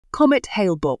Comet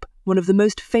Hale-Bopp, one of the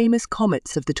most famous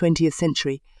comets of the 20th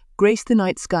century, graced the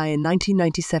night sky in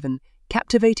 1997,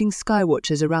 captivating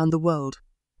skywatchers around the world.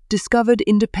 Discovered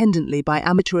independently by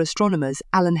amateur astronomers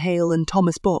Alan Hale and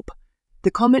Thomas Bopp,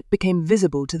 the comet became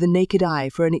visible to the naked eye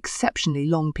for an exceptionally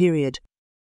long period.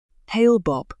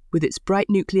 Hale-Bopp, with its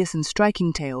bright nucleus and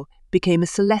striking tail, became a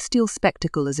celestial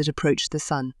spectacle as it approached the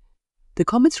sun. The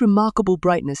comet's remarkable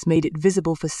brightness made it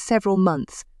visible for several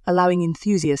months, allowing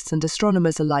enthusiasts and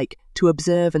astronomers alike to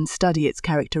observe and study its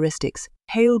characteristics.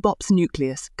 Hale-Bopp's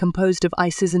nucleus, composed of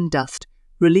ices and dust,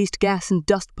 released gas and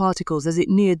dust particles as it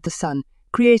neared the sun,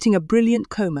 creating a brilliant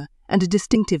coma and a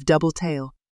distinctive double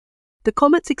tail. The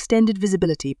comet's extended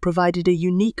visibility provided a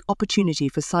unique opportunity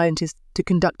for scientists to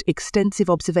conduct extensive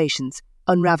observations,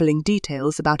 unraveling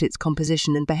details about its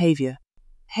composition and behavior.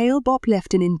 Hale-Bopp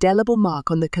left an indelible mark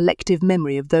on the collective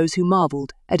memory of those who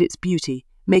marveled at its beauty,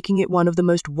 making it one of the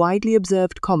most widely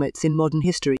observed comets in modern history.